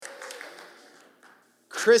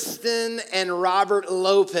Kristen and Robert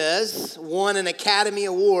Lopez won an Academy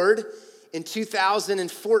Award in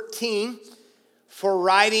 2014 for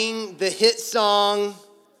writing the hit song,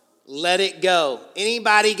 Let It Go.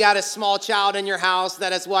 Anybody got a small child in your house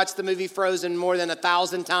that has watched the movie Frozen more than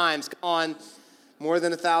 1,000 times? Come on, more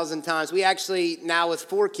than 1,000 times. We actually, now with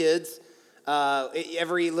 4 kids,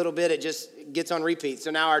 every little bit it just gets on repeat.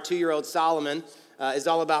 So now our 2-year-old Solomon is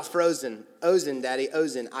all about Frozen. Ozen, Daddy,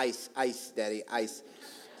 Ozen, ice, ice, Daddy, ice.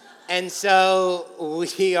 And so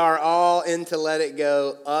we are all into Let It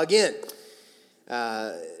Go again.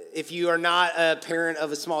 If you are not a parent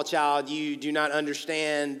of a small child, you do not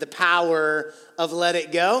understand the power of Let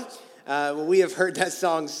It Go. We have heard that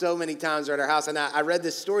song so many times at our house. And I read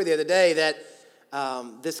this story the other day that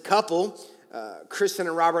this couple, Kristen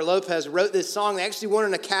and Robert Lopez, wrote this song. They actually won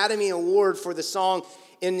an Academy Award for the song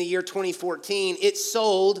in the year 2014. It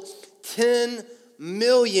sold 10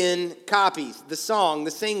 million copies. The song,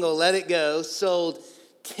 the single, Let It Go, sold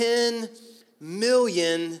 10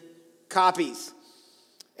 million copies.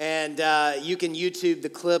 And you can YouTube the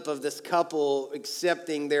clip of this couple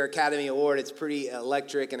accepting their Academy Award. It's pretty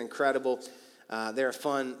electric and incredible. They're a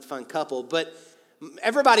fun couple. But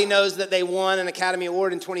everybody knows that they won an Academy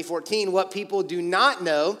Award in 2014. What people do not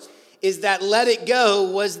know is that Let It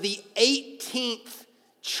Go was the 18th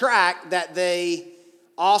track that they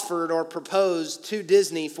offered or proposed to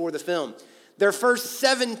Disney for the film. Their first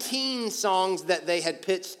 17 songs that they had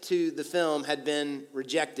pitched to the film had been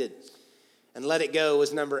rejected. And Let It Go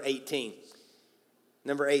was number 18.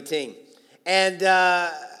 Number 18. And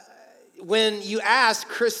when you ask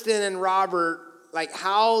Kristen and Robert, like,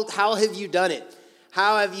 how have you done it?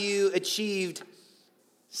 How have you achieved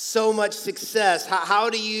so much success?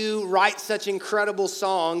 How do you write such incredible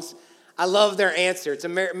songs? I love their answer. It's a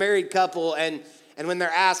married couple, and when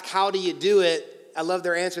they're asked, how do you do it? I love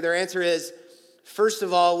their answer. Their answer is, first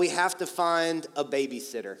of all, we have to find a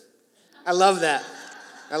babysitter. I love that.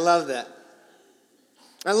 I love that.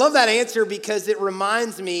 I love that answer because it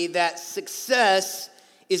reminds me that success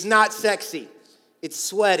is not sexy. It's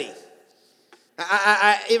sweaty.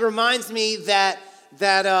 It reminds me that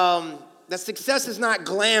success is not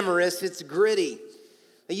glamorous. It's gritty.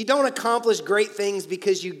 You don't accomplish great things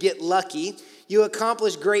because you get lucky. You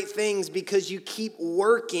accomplish great things because you keep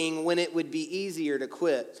working when it would be easier to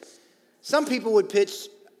quit. Some people would pitch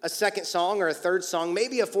a second song or a third song,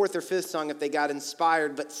 maybe a fourth or fifth song if they got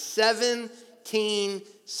inspired, but 17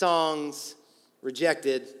 songs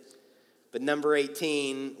rejected, but number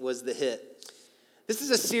 18 was the hit. This is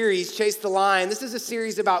a series, Chase the Lion. This is a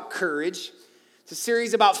series about courage. It's a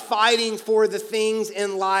series about fighting for the things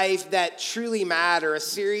in life that truly matter. A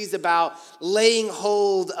series about laying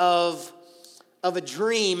hold of a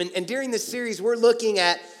dream. And during this series, we're looking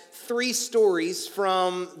at 3 stories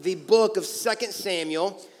from the book of 2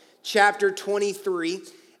 Samuel, chapter 23.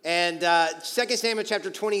 And 2 Samuel chapter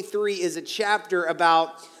 23 is a chapter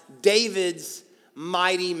about David's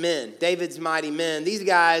mighty men. David's mighty men. These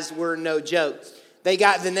guys were no joke. They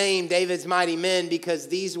got the name David's mighty men because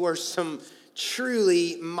these were some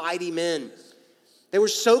truly mighty men. They were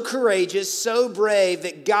so courageous, so brave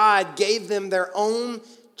that God gave them their own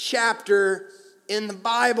chapter in the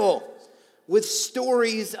Bible with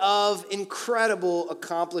stories of incredible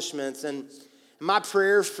accomplishments. And my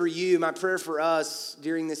prayer for you, my prayer for us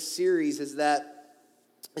during this series is that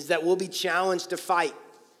we'll be challenged to fight.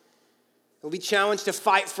 We'll be challenged to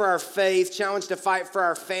fight for our faith, challenged to fight for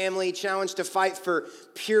our family, challenged to fight for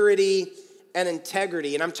purity and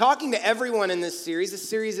integrity. And I'm talking to everyone in this series. This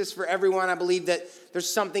series is for everyone. I believe that there's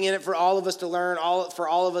something in it for all of us to learn, for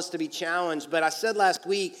all of us to be challenged. But I said last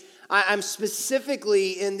week, I'm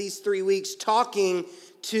specifically in these 3 weeks talking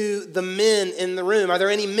to the men in the room. Are there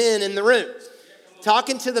any men in the room?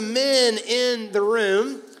 Talking to the men in the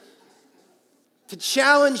room to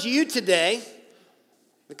challenge you today,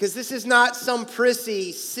 because this is not some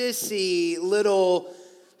prissy, sissy, little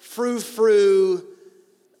frou-frou,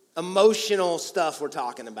 emotional stuff we're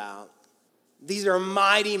talking about. These are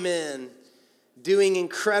mighty men doing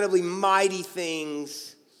incredibly mighty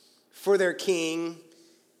things for their king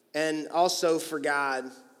and also for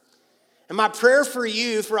God. And my prayer for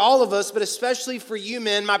you, for all of us, but especially for you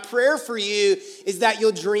men, my prayer for you is that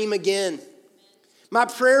you'll dream again. My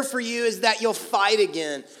prayer for you is that you'll fight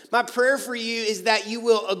again. My prayer for you is that you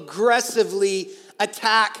will aggressively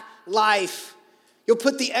attack life. You'll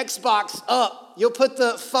put the Xbox up. You'll put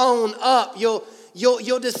the phone up. You'll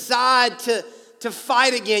decide to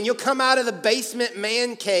fight again. You'll come out of the basement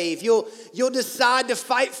man cave. You'll decide to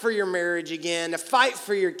fight for your marriage again, to fight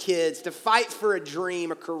for your kids, to fight for a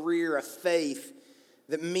dream, a career, a faith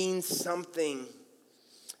that means something.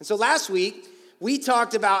 And so last week, we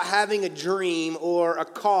talked about having a dream or a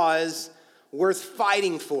cause worth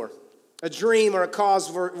fighting for. A dream or a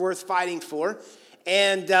cause worth fighting for.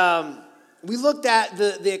 And we looked at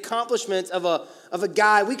the accomplishments of a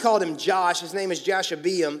guy, we called him Josh. His name is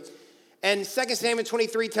Jashobeam. And 2 Samuel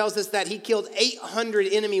 23 tells us that he killed 800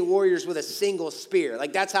 enemy warriors with a single spear.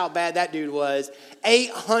 Like, that's how bad that dude was.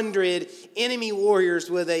 800 enemy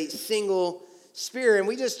warriors with a single spear. And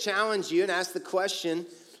we just challenged you and asked the question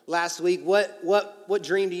last week, what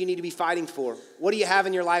dream do you need to be fighting for? What do you have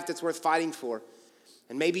in your life that's worth fighting for?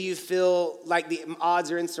 And maybe you feel like the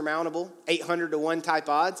odds are insurmountable, 800 to 1 type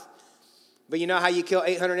odds. But you know how you kill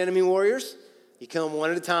 800 enemy warriors? You kill them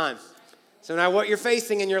one at a time. So no matter what you're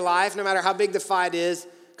facing in your life, no matter how big the fight is,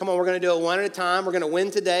 come on, we're going to do it one at a time. We're going to win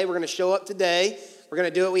today. We're going to show up today. We're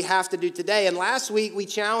going to do what we have to do today. And last week, we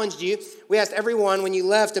challenged you. We asked everyone when you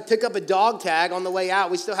left to pick up a dog tag on the way out.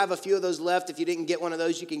 We still have a few of those left. If you didn't get one of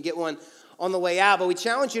those, you can get one on the way out. But we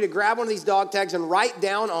challenged you to grab one of these dog tags and write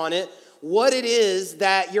down on it what it is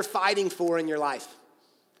that you're fighting for in your life.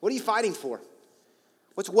 What are you fighting for?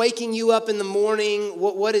 What's waking you up in the morning?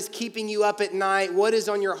 What is keeping you up at night? What is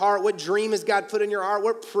on your heart? What dream has God put in your heart?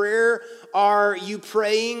 What prayer are you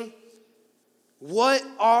praying? What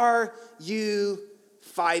are you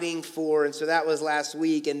fighting for? And so that was last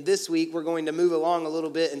week. And this week, we're going to move along a little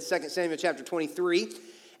bit in 2 Samuel chapter 23.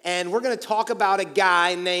 And we're going to talk about a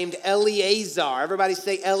guy named Eleazar. Everybody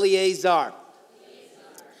say Eleazar.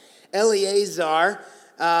 Eleazar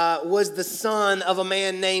was the son of a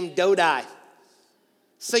man named Dodai.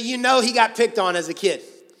 So you know he got picked on as a kid,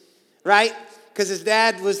 right? Because his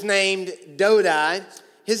dad was named Dodai.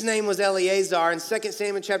 His name was Eleazar. And 2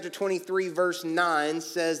 Samuel chapter 23, verse 9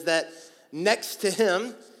 says that next to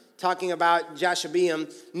him, talking about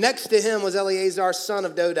Jashobeam, next to him was Eleazar, son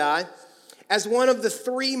of Dodai. As one of the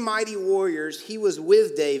 3 mighty warriors, he was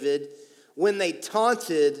with David when they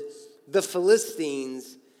taunted the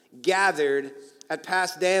Philistines gathered at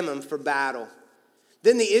Pasdammim for battle.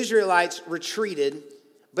 Then the Israelites retreated,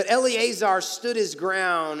 but Eleazar stood his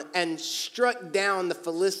ground and struck down the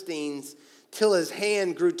Philistines till his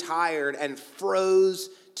hand grew tired and froze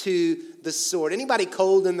to the sword. Anybody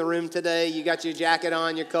cold in the room today? You got your jacket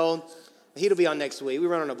on, you're cold? The heat will be on next week. We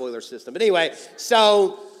run on a boiler system. But anyway,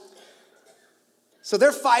 so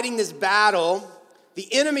they're fighting this battle.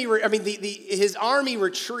 The enemy, his army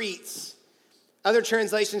retreats. Other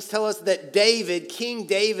translations tell us that King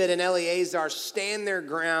David and Eleazar stand their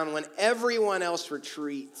ground when everyone else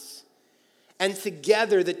retreats. And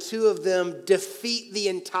together, the two of them defeat the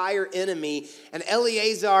entire enemy. And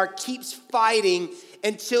Eleazar keeps fighting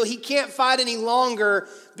until he can't fight any longer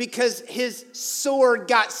because his sword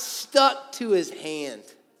got stuck to his hand.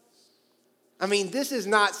 I mean, this is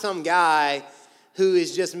not some guy who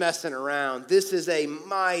is just messing around. This is a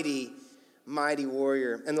mighty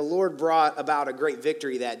warrior. And the Lord brought about a great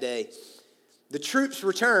victory that day. The troops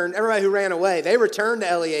returned, everybody who ran away, they returned to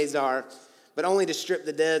Eleazar, but only to strip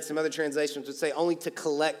the dead. Some other translations would say only to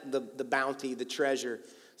collect the bounty, the treasure.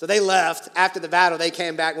 So they left. After the battle, they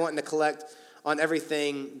came back wanting to collect on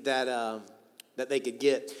everything that they could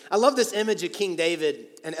get. I love this image of King David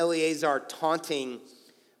and Eleazar taunting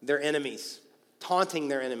their enemies.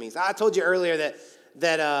 I told you earlier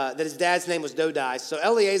that his dad's name was Dodai. So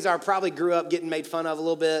Eleazar probably grew up getting made fun of a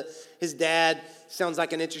little bit. His dad sounds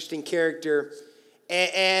like an interesting character.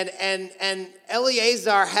 And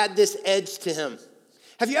Eleazar had this edge to him.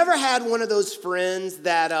 Have you ever had one of those friends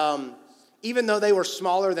that even though they were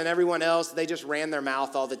smaller than everyone else, they just ran their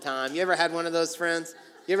mouth all the time? You ever had one of those friends?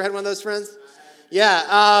 You ever had one of those friends?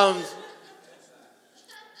 Yeah.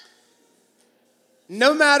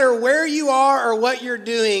 No matter where you are or what you're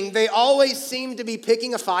doing, they always seem to be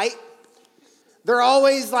picking a fight. They're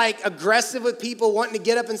always like aggressive with people, wanting to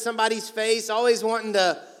get up in somebody's face, always wanting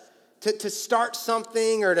to start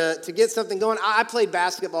something or to get something going. I played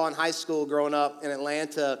basketball in high school growing up in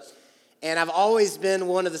Atlanta, and I've always been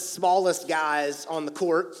one of the smallest guys on the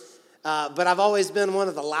court, but I've always been one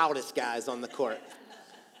of the loudest guys on the court.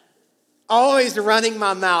 Always running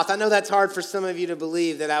my mouth. I know that's hard for some of you to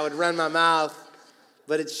believe that I would run my mouth,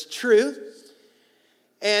 but it's true.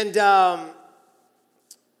 And I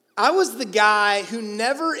was the guy who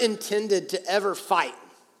never intended to ever fight.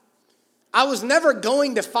 I was never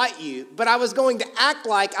going to fight you, but I was going to act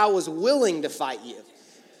like I was willing to fight you.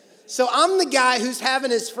 So I'm the guy who's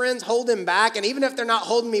having his friends hold him back, and even if they're not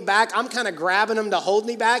holding me back, I'm kind of grabbing them to hold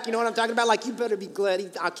me back. You know what I'm talking about? Like, you better be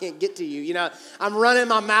glad I can't get to you. You know, I'm running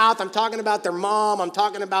my mouth. I'm talking about their mom. I'm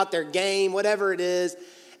talking about their game, whatever it is.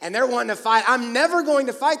 And they're wanting to fight. I'm never going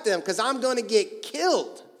to fight them because I'm going to get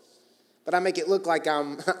killed. But I make it look like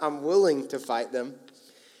I'm willing to fight them.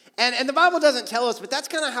 And the Bible doesn't tell us, but that's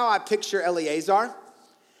kind of how I picture Eleazar.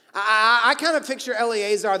 I kind of picture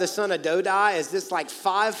Eleazar, the son of Dodai, as this like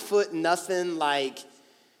 5 foot nothing, like,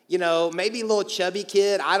 maybe a little chubby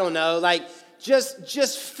kid. I don't know, like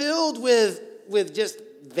just filled with just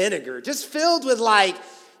vinegar, just filled with like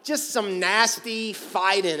just some nasty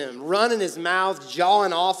fight in him, running his mouth,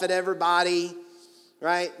 jawing off at everybody,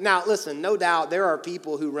 right? Now, listen, no doubt there are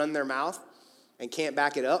people who run their mouth and can't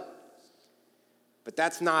back it up, but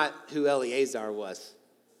that's not who Eleazar was.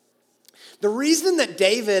 The reason that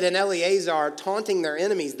David and Eleazar are taunting their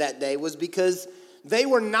enemies that day was because they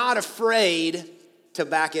were not afraid to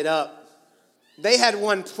back it up. They had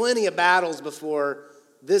won plenty of battles before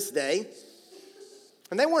this day,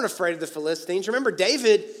 and they weren't afraid of the Philistines. Remember,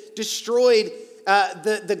 David destroyed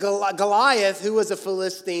the Goliath, who was a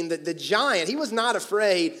Philistine, the giant. He was not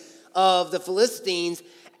afraid of the Philistines,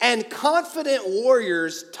 and confident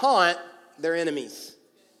warriors taunt their enemies.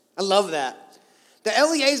 I love that. The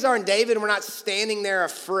Eleazar and David were not standing there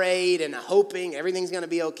afraid and hoping everything's going to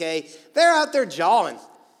be okay. They're out there jawing.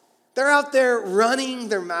 They're out there running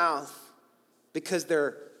their mouth because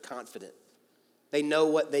they're confident. They know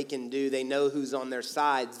what they can do. They know who's on their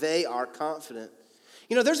side. They are confident.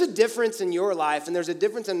 There's a difference in your life and there's a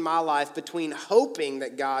difference in my life between hoping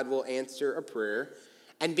that God will answer a prayer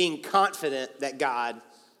and being confident that God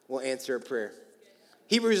will answer a prayer.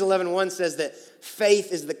 Hebrews 11:1 says that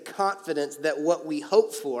faith is the confidence that what we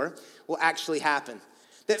hope for will actually happen.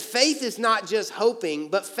 That faith is not just hoping,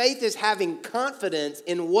 but faith is having confidence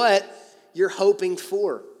in what you're hoping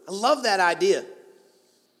for. I love that idea.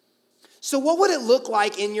 So what would it look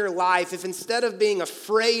like in your life if instead of being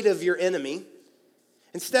afraid of your enemy,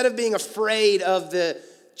 instead of being afraid of the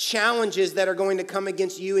challenges that are going to come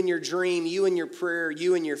against you in your dream, you in your prayer,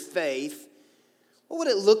 you in your faith, what would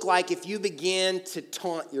it look like if you began to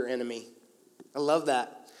taunt your enemy? I love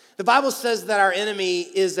that. The Bible says that our enemy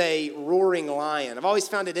is a roaring lion. I've always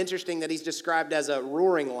found it interesting that he's described as a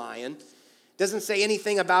roaring lion. Doesn't say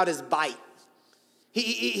anything about his bite.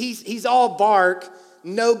 He's all bark,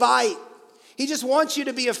 no bite. He just wants you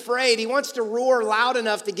to be afraid. He wants to roar loud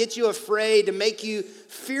enough to get you afraid, to make you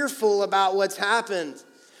fearful about what's happened.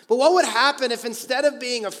 But what would happen if instead of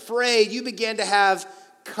being afraid, you began to have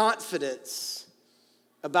confidence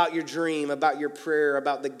about your dream, about your prayer,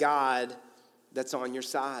 about the God that's on your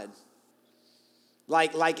side?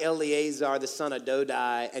 Like Eleazar, the son of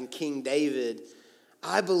Dodai, and King David,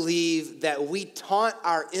 I believe that we taunt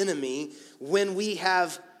our enemy when we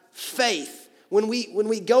have faith. When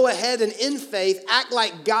we go ahead and in faith act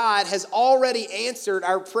like God has already answered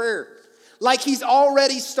our prayer. Like he's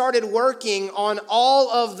already started working on all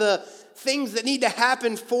of the things that need to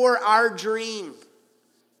happen for our dream.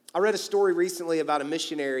 I read a story recently about a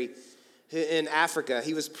missionary in Africa.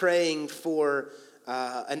 He was praying for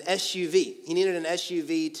an SUV. He needed an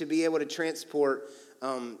SUV to be able to transport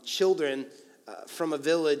children from a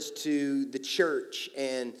village to the church.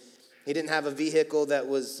 And he didn't have a vehicle that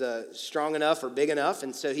was strong enough or big enough.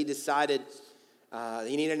 And so he decided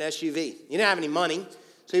he needed an SUV. He didn't have any money.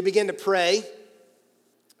 So he began to pray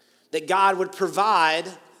that God would provide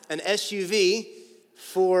an SUV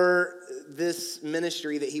for this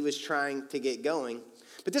ministry that he was trying to get going.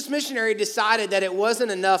 But this missionary decided that it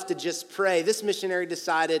wasn't enough to just pray. This missionary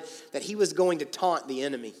decided that he was going to taunt the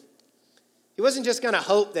enemy. He wasn't just going to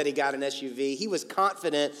hope that he got an SUV. He was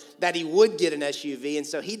confident that he would get an SUV, and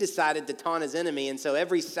so he decided to taunt his enemy. And so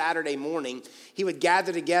every Saturday morning, he would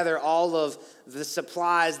gather together all of the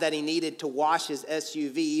supplies that he needed to wash his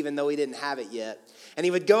SUV, even though he didn't have it yet. And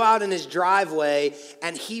he would go out in his driveway,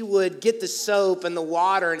 and he would get the soap and the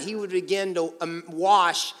water, and he would begin to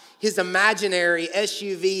wash his imaginary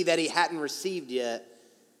SUV that he hadn't received yet,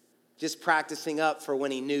 just practicing up for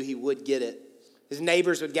when he knew he would get it. His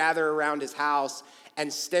neighbors would gather around his house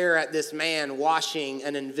and stare at this man washing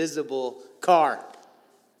an invisible car.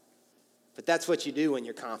 But that's what you do when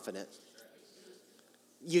you're confident.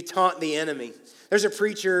 You taunt the enemy. There's a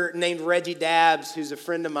preacher named Reggie Dabbs who's a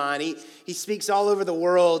friend of mine. He speaks all over the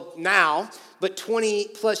world now, but 20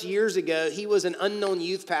 plus years ago, he was an unknown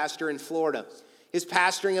youth pastor in Florida. He was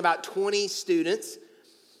pastoring about 20 students.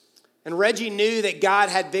 And Reggie knew that God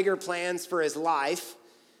had bigger plans for his life,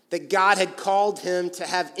 that God had called him to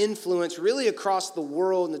have influence really across the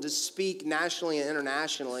world and to speak nationally and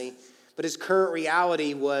internationally. But his current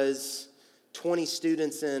reality was 20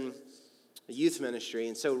 students in a youth ministry.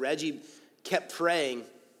 And so Reggie kept praying.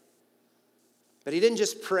 But he didn't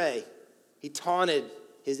just pray. He taunted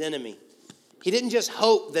his enemy. He didn't just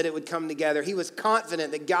hope that it would come together. He was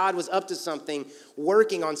confident that God was up to something,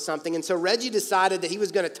 working on something. And so Reggie decided that he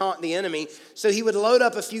was going to taunt the enemy. So he would load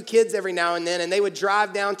up a few kids every now and then, and they would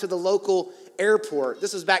drive down to the local airport.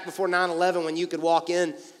 This was back before 9/11 when you could walk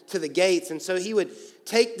in to the gates. And so he would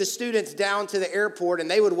take the students down to the airport,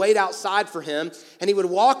 and they would wait outside for him. And he would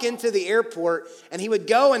walk into the airport, and he would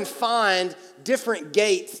go and find different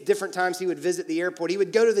gates, different times he would visit the airport. He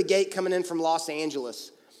would go to the gate coming in from Los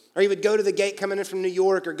Angeles. Or he would go to the gate coming in from New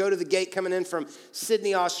York, or go to the gate coming in from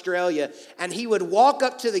Sydney, Australia. And he would walk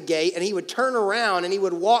up to the gate, and he would turn around, and he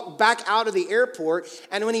would walk back out of the airport.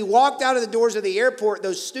 And when he walked out of the doors of the airport,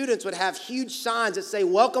 those students would have huge signs that say,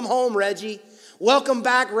 "Welcome home, Reggie. Welcome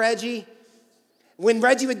back, Reggie." When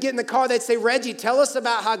Reggie would get in the car, they'd say, "Reggie, tell us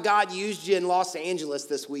about how God used you in Los Angeles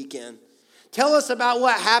this weekend. Tell us about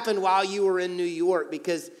what happened while you were in New York,"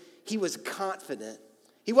 because he was confident.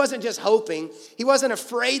 He wasn't just hoping. He wasn't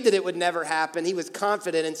afraid that it would never happen. He was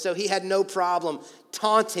confident, and so he had no problem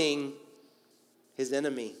taunting his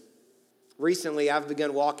enemy. Recently, I've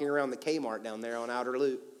begun walking around the Kmart down there on Outer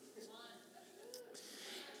Loop.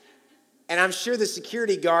 And I'm sure the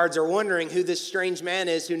security guards are wondering who this strange man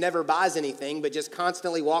is who never buys anything but just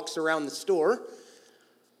constantly walks around the store.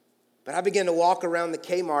 But I began to walk around the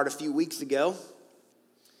Kmart a few weeks ago,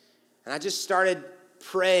 and I just started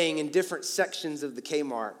praying in different sections of the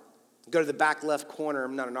Kmart. Go to the back left corner.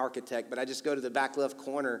 I'm not an architect, but I just go to the back left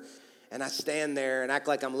corner, and I stand there and act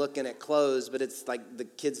like I'm looking at clothes, but it's like the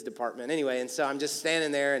kids department anyway. And so I'm just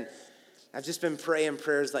standing there, and I've just been praying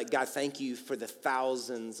prayers like, "God, thank you for the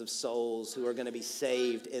thousands of souls who are going to be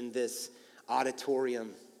saved in this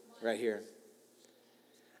auditorium right here."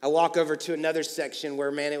 I walk over to another section where,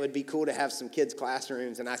 man, it would be cool to have some kids'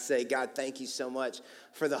 classrooms. And I say, "God, thank you so much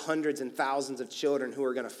for the hundreds and thousands of children who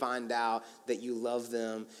are going to find out that you love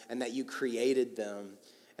them and that you created them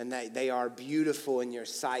and that they are beautiful in your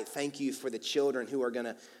sight. Thank you for the children who are going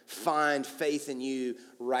to find faith in you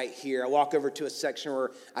right here." I walk over to a section where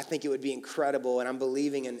I think it would be incredible, and I'm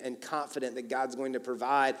believing and confident that God's going to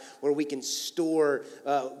provide, where we can store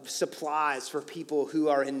supplies for people who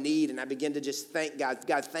are in need. And I begin to just thank God.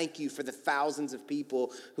 God, thank you for the thousands of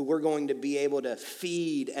people who we're going to be able to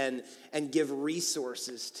feed and give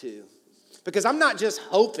resources to. Because I'm not just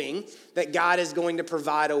hoping that God is going to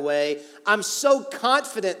provide a way. I'm so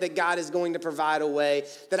confident that God is going to provide a way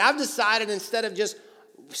that I've decided, instead of just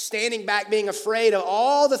standing back being afraid of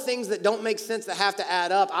all the things that don't make sense that have to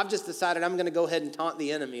add up, I've just decided I'm going to go ahead and taunt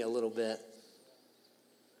the enemy a little bit.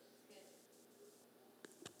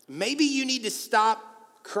 Maybe you need to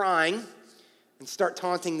stop crying and start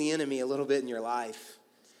taunting the enemy a little bit in your life.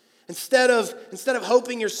 Instead of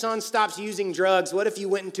hoping your son stops using drugs, what if you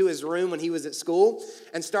went into his room when he was at school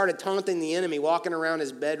and started taunting the enemy, walking around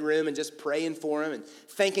his bedroom and just praying for him and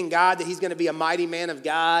thanking God that he's going to be a mighty man of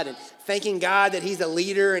God, and thanking God that he's a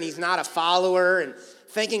leader and he's not a follower, and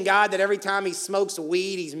thanking God that every time he smokes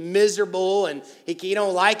weed, he's miserable and he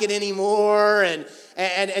don't like it anymore, and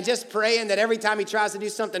just praying that every time he tries to do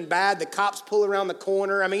something bad, the cops pull around the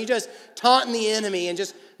corner. I mean, you're just taunting the enemy and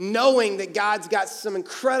just knowing that God's got some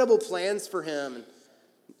incredible plans for him. And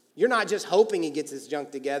you're not just hoping he gets his junk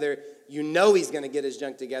together. You know he's going to get his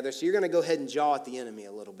junk together, so you're going to go ahead and jaw at the enemy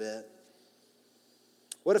a little bit.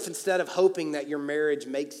 What if, instead of hoping that your marriage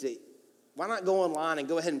makes it, why not go online and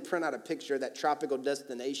go ahead and print out a picture of that tropical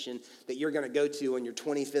destination that you're going to go to on your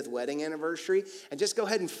 25th wedding anniversary, and just go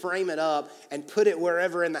ahead and frame it up and put it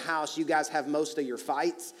wherever in the house you guys have most of your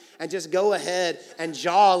fights, and just go ahead and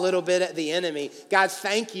jaw a little bit at the enemy. God,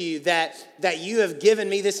 thank you that you have given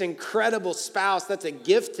me this incredible spouse that's a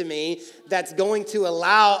gift to me, that's going to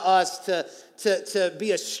allow us to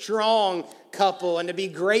be a strong couple and to be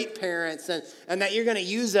great parents, and that you're going to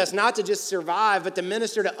use us not to just survive, but to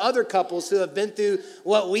minister to other couples who have been through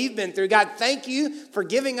what we've been through. God, thank you for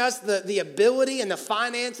giving us the ability and the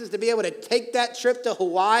finances to be able to take that trip to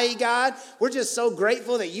Hawaii, God. We're just so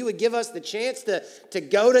grateful that you would give us the chance to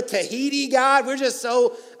go to Tahiti, God. We're just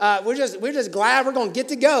glad we're going to get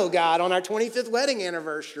to go, God, on our 25th wedding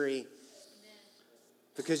anniversary.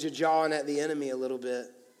 Because you're jawing at the enemy a little bit.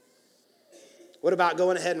 What about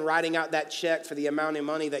going ahead and writing out that check for the amount of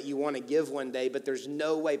money that you want to give one day, but there's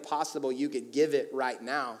no way possible you could give it right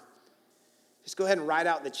now? Just go ahead and write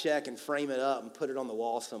out the check and frame it up and put it on the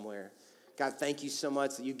wall somewhere. God, thank you so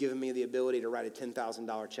much that you've given me the ability to write a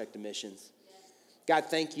 $10,000 check to missions. God,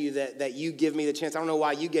 thank you that you give me the chance. I don't know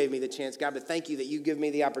why you gave me the chance, God, but thank you that you give me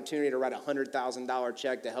the opportunity to write a $100,000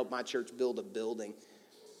 check to help my church build a building.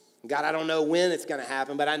 God, I don't know when it's going to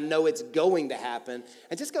happen, but I know it's going to happen.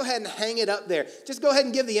 And just go ahead and hang it up there. Just go ahead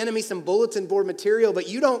and give the enemy some bulletin board material, but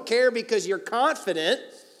you don't care because you're confident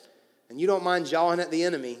and you don't mind jawing at the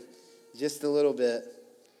enemy just a little bit,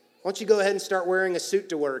 why don't you go ahead and start wearing a suit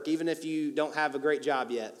to work, even if you don't have a great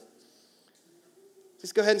job yet?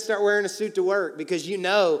 Just go ahead and start wearing a suit to work, because you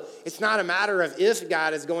know it's not a matter of if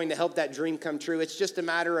God is going to help that dream come true. It's just a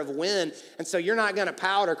matter of when. And so you're not going to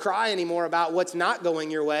pout or cry anymore about what's not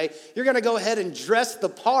going your way. You're going to go ahead and dress the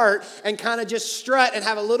part and kind of just strut and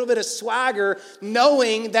have a little bit of swagger,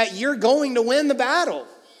 knowing that you're going to win the battle.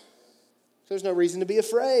 There's no reason to be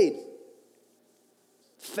afraid.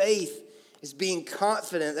 Faith is being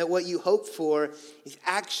confident that what you hope for is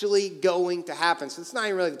actually going to happen. So it's not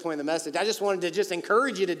even really the point of the message. I just wanted to just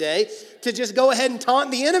encourage you today to just go ahead and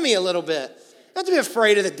taunt the enemy a little bit. Not to be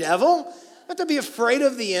afraid of the devil, not to be afraid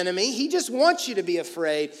of the enemy. He just wants you to be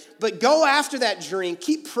afraid. But go after that dream.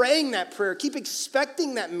 Keep praying that prayer. Keep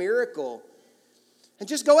expecting that miracle. And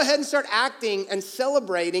just go ahead and start acting and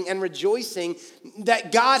celebrating and rejoicing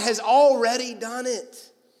that God has already done it.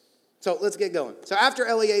 So let's get going. So after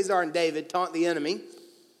Eleazar and David taunt the enemy,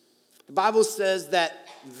 the Bible says that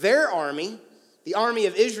their army, the army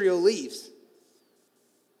of Israel, leaves.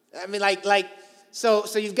 I mean, so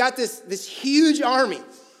you've got this huge army,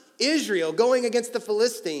 Israel, going against the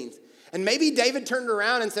Philistines. And maybe David turned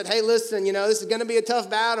around and said, hey, listen, this is going to be a tough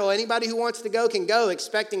battle. Anybody who wants to go can go,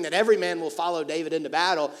 expecting that every man will follow David into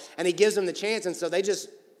battle. And he gives them the chance, and so they just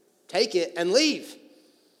take it and leave.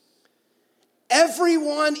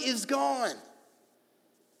 Everyone is gone.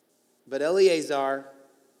 But Eleazar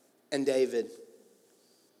and David,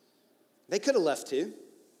 they could have left too.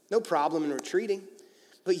 No problem in retreating.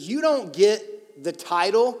 But you don't get the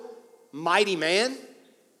title mighty man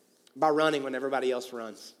by running when everybody else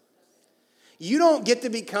runs. You don't get to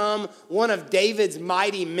become one of David's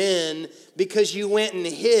mighty men because you went and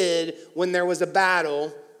hid when there was a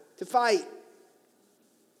battle to fight.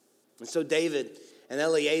 And so David and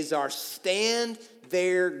Eleazar stand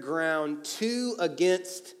their ground, two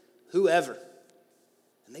against whoever.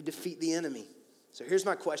 And they defeat the enemy. So here's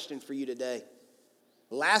my question for you today.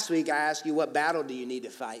 Last week I asked you, what battle do you need to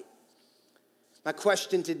fight? My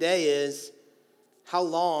question today is, how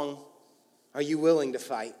long are you willing to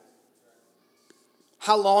fight?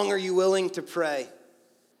 How long are you willing to pray?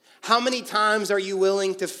 How many times are you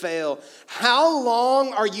willing to fail? How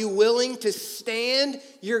long are you willing to stand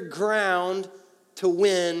your ground to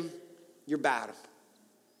win your battle?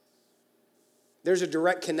 There's a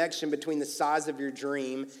direct connection between the size of your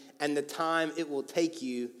dream and the time it will take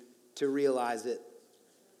you to realize it.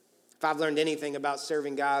 If I've learned anything about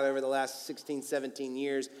serving God over the last 16, 17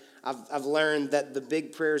 years, I've learned that the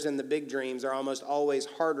big prayers and the big dreams are almost always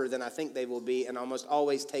harder than I think they will be, and almost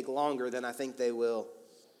always take longer than I think they will.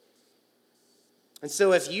 And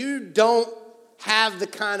so if you don't have the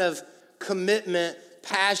kind of commitment,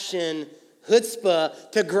 passion,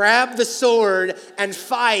 chutzpah to grab the sword and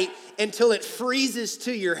fight until it freezes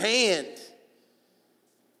to your hand,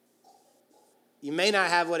 you may not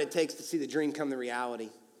have what it takes to see the dream come to reality.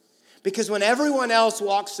 Because when everyone else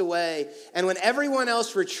walks away, and when everyone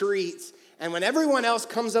else retreats, and when everyone else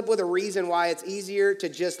comes up with a reason why it's easier to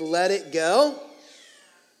just let it go,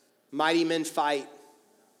 mighty men fight.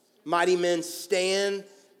 Mighty men stand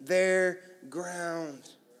their ground.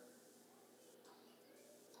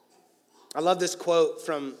 I love this quote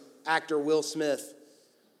from actor Will Smith.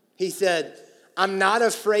 He said, "I'm not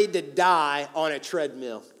afraid to die on a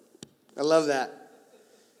treadmill." I love that.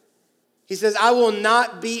 He says, "I will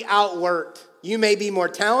not be outworked. You may be more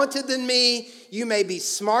talented than me. You may be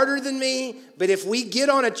smarter than me. But if we get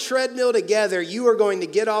on a treadmill together, you are going to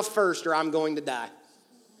get off first or I'm going to die."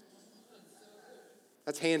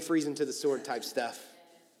 That's hand freezing to the sword type stuff.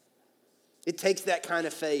 It takes that kind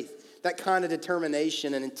of faith, that kind of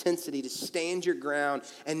determination and intensity to stand your ground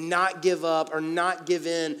and not give up or not give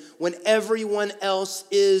in when everyone else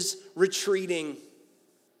is retreating.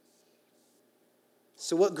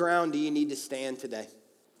 So what ground do you need to stand today?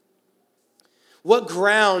 What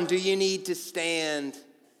ground do you need to stand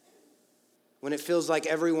when it feels like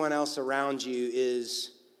everyone else around you is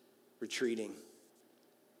retreating?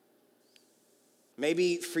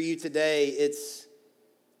 Maybe for you today, it's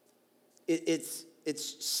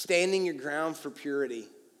standing your ground for purity.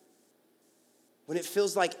 When it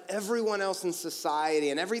feels like everyone else in society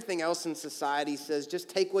and everything else in society says, just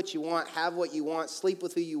take what you want, have what you want, sleep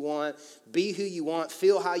with who you want, be who you want,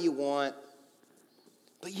 feel how you want.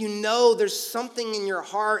 But you know there's something in your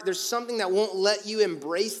heart, there's something that won't let you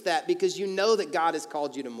embrace that because you know that God has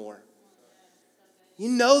called you to more. You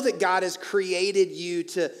know that God has created you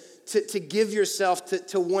to give yourself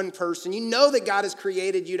to one person. You know that God has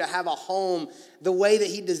created you to have a home the way that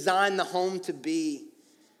he designed the home to be.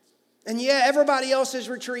 And yeah, everybody else has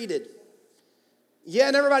retreated. Yeah,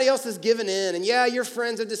 and everybody else is giving in. And yeah, your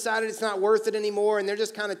friends have decided it's not worth it anymore, and they're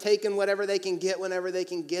just kind of taking whatever they can get whenever they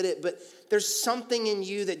can get it. But there's something in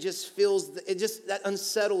you that just that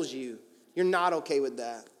unsettles you. You're not okay with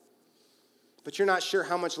that. But you're not sure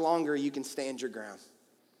how much longer you can stand your ground.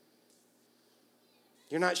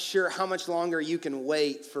 You're not sure how much longer you can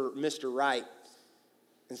wait for Mr. Right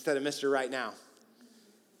instead of Mr. Right now.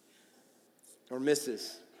 Or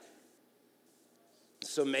Mrs.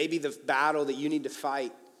 So maybe the battle that you need to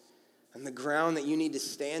fight and the ground that you need to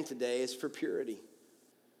stand today is for purity.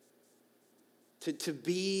 To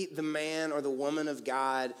be the man or the woman of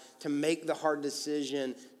God, to make the hard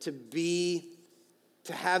decision, to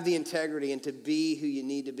have the integrity and to be who you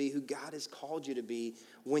need to be, who God has called you to be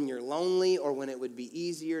when you're lonely or when it would be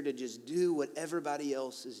easier to just do what everybody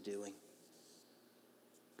else is doing.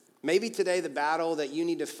 Maybe today the battle that you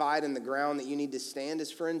need to fight and the ground that you need to stand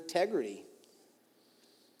is for integrity.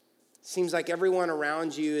 Seems like everyone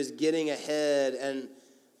around you is getting ahead and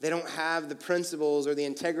they don't have the principles or the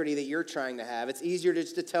integrity that you're trying to have. It's easier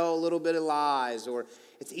just to tell a little bit of lies, or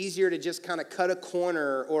it's easier to just kind of cut a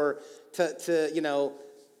corner, or to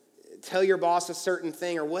tell your boss a certain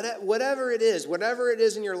thing, or whatever it is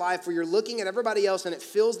in your life where you're looking at everybody else and it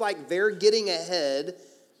feels like they're getting ahead,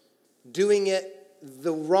 doing it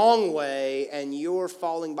the wrong way, and you're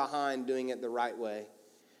falling behind doing it the right way.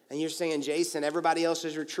 And you're saying, Jason, everybody else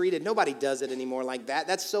has retreated. Nobody does it anymore like that.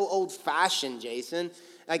 That's so old-fashioned, Jason.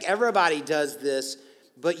 Like, everybody does this.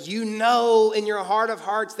 But you know in your heart of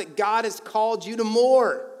hearts that God has called you to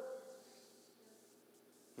more.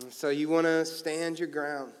 And so you want to stand your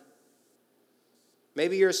ground.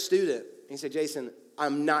 Maybe you're a student. And you say, Jason,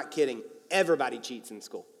 I'm not kidding. Everybody cheats in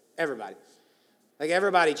school. Everybody. Like,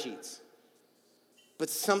 everybody cheats. But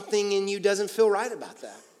something in you doesn't feel right about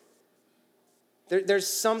that. There's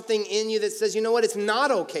something in you that says, you know what, it's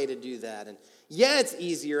not okay to do that. And yeah, it's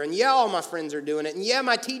easier. And yeah, all my friends are doing it. And yeah,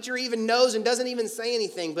 my teacher even knows and doesn't even say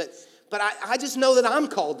anything. But I just know that I'm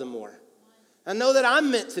called to more. I know that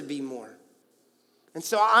I'm meant to be more. And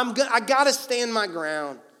so I got to stand my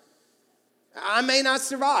ground. I may not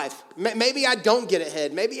survive. Maybe I don't get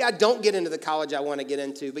ahead. Maybe I don't get into the college I want to get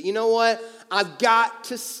into. But you know what? I've got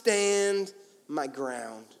to stand my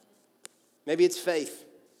ground. Maybe it's faith.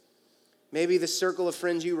 Maybe the circle of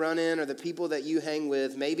friends you run in or the people that you hang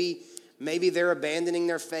with, maybe they're abandoning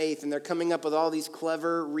their faith and they're coming up with all these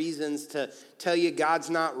clever reasons to tell you God's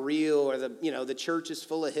not real, or the church is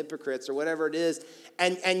full of hypocrites, or whatever it is.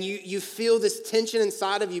 And you feel this tension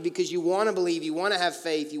inside of you because you want to believe, you want to have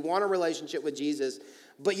faith, you want a relationship with Jesus.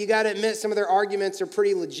 But you got to admit some of their arguments are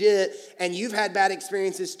pretty legit, and you've had bad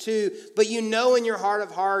experiences too. But you know in your heart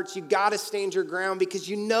of hearts, you got to stand your ground because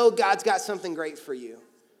you know God's got something great for you.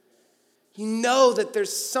 You know that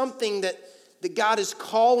there's something that God is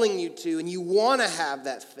calling you to, and you want to have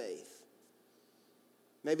that faith.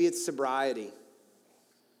 Maybe it's sobriety.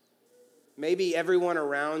 Maybe everyone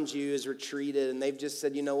around you is retreated, and they've just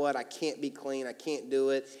said, you know what, I can't be clean, I can't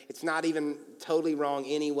do it. It's not even totally wrong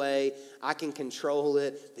anyway. I can control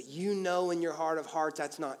it. But you know in your heart of hearts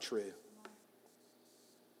that's not true.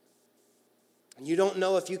 And you don't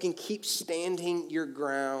know if you can keep standing your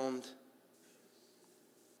ground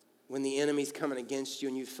when the enemy's coming against you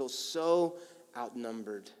and you feel so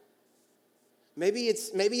outnumbered. Maybe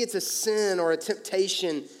it's a sin or a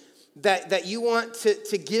temptation that you want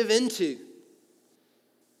to give into.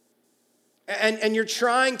 And you're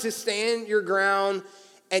trying to stand your ground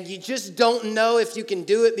and you just don't know if you can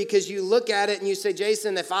do it because you look at it and you say,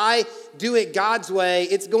 Jason, if I do it God's way,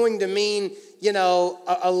 it's going to mean,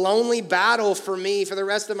 a lonely battle for me for the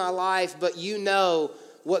rest of my life. But you know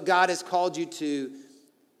what God has called you to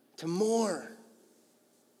more.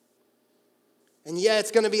 And yeah,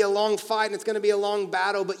 it's going to be a long fight and it's going to be a long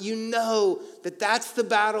battle, but you know that that's the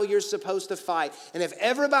battle you're supposed to fight. And if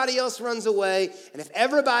everybody else runs away and if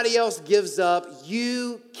everybody else gives up,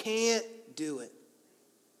 you can't do it.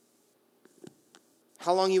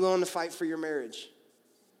 How long are you willing to fight for your marriage?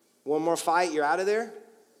 One more fight, you're out of there?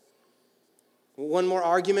 One more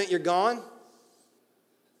argument, you're gone?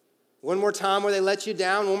 One more time where they let you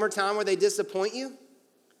down? One more time where they disappoint you?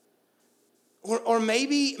 Or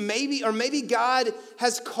maybe God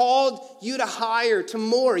has called you to higher, to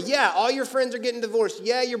more. Yeah, all your friends are getting divorced.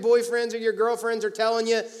 Yeah, your boyfriends or your girlfriends are telling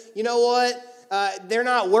you, you know what? They're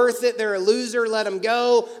not worth it. They're a loser. Let them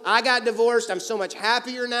go. I got divorced. I'm so much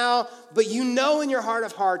happier now. But you know in your heart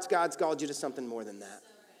of hearts, God's called you to something more than that.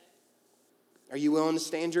 Are you willing to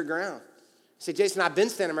stand your ground? You say, Jason, I've been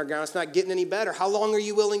standing my ground. It's not getting any better. How long are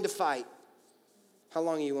you willing to fight? How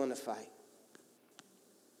long are you willing to fight?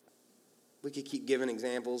 We could keep giving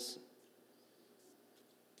examples.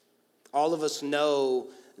 All of us know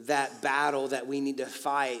that battle that we need to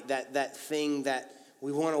fight, that thing that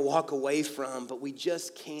we want to walk away from, but we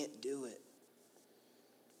just can't do it.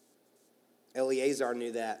 Eleazar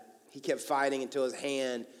knew that. He kept fighting until his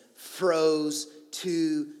hand froze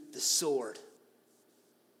to the sword.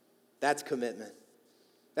 That's commitment.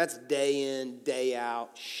 That's day in, day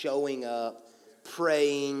out, showing up,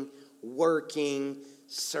 praying, working,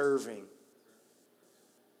 serving.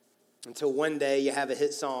 Until one day you have a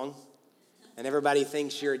hit song and everybody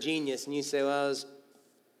thinks you're a genius and you say, well,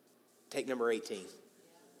 take number 18.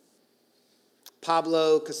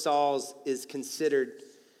 Pablo Casals is considered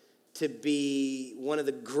to be one of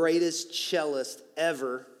the greatest cellists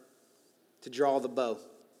ever to draw the bow.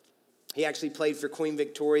 He actually played for Queen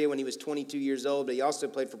Victoria when he was 22 years old, but he also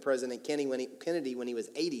played for President Kennedy when he was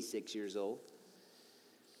 86 years old.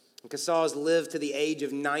 And Casals lived to the age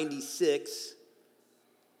of 96,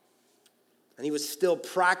 and he was still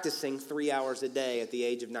practicing 3 hours a day at the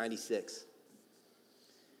age of 96.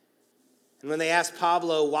 And when they asked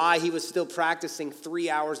Pablo why he was still practicing 3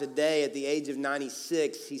 hours a day at the age of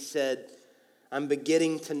 96, he said, I'm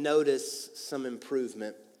beginning to notice some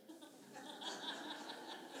improvement.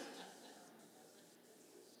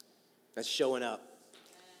 That's showing up.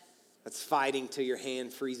 That's fighting till your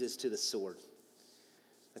hand freezes to the sword.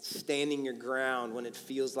 That's standing your ground when it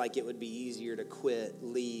feels like it would be easier to quit,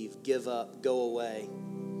 leave, give up, go away,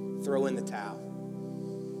 throw in the towel.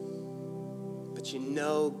 But you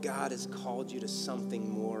know God has called you to something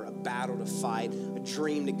more, a battle to fight, a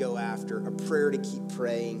dream to go after, a prayer to keep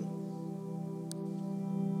praying.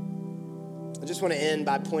 I just want to end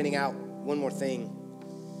by pointing out one more thing.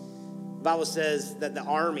 The Bible says that the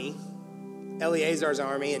army, Eleazar's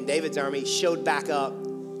army and David's army, showed back up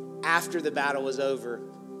after the battle was over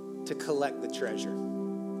to collect the treasure.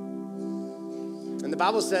 And the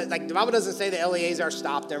Bible says, the Bible doesn't say that Eleazar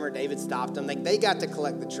stopped them or David stopped them. They got to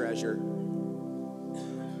collect the treasure.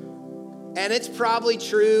 And it's probably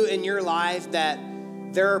true in your life that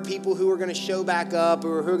there are people who are going to show back up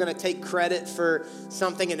or who are going to take credit for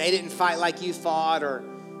something and they didn't fight like you fought, or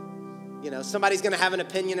somebody's going to have an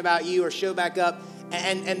opinion about you or show back up,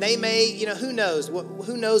 and they may, who knows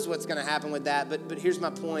what's going to happen with that. But here's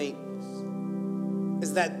my point,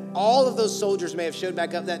 is that all of those soldiers may have showed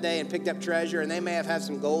back up that day and picked up treasure, and they may have had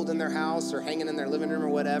some gold in their house or hanging in their living room or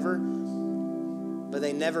whatever, but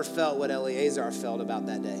they never felt what Eleazar felt about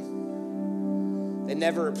that day. They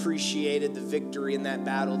never appreciated the victory in that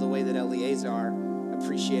battle the way that Eleazar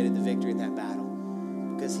appreciated the victory in that battle,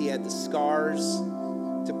 because he had the scars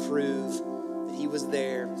to prove that he was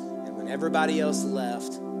there, and when everybody else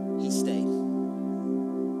left, he stayed.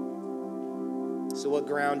 So what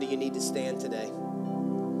ground do you need to stand today?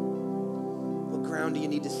 What ground do you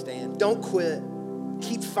need to stand? Don't quit.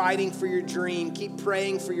 Keep fighting for your dream. Keep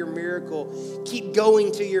praying for your miracle. Keep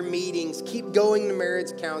going to your meetings. Keep going to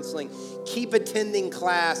marriage counseling. Keep attending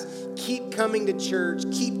class. Keep coming to church.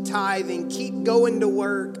 Keep tithing. Keep going to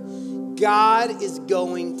work. God is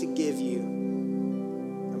going to give you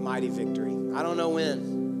a mighty victory. I don't know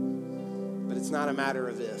when, but it's not a matter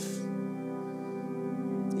of if.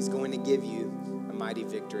 He's going to give you a mighty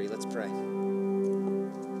victory. Let's pray.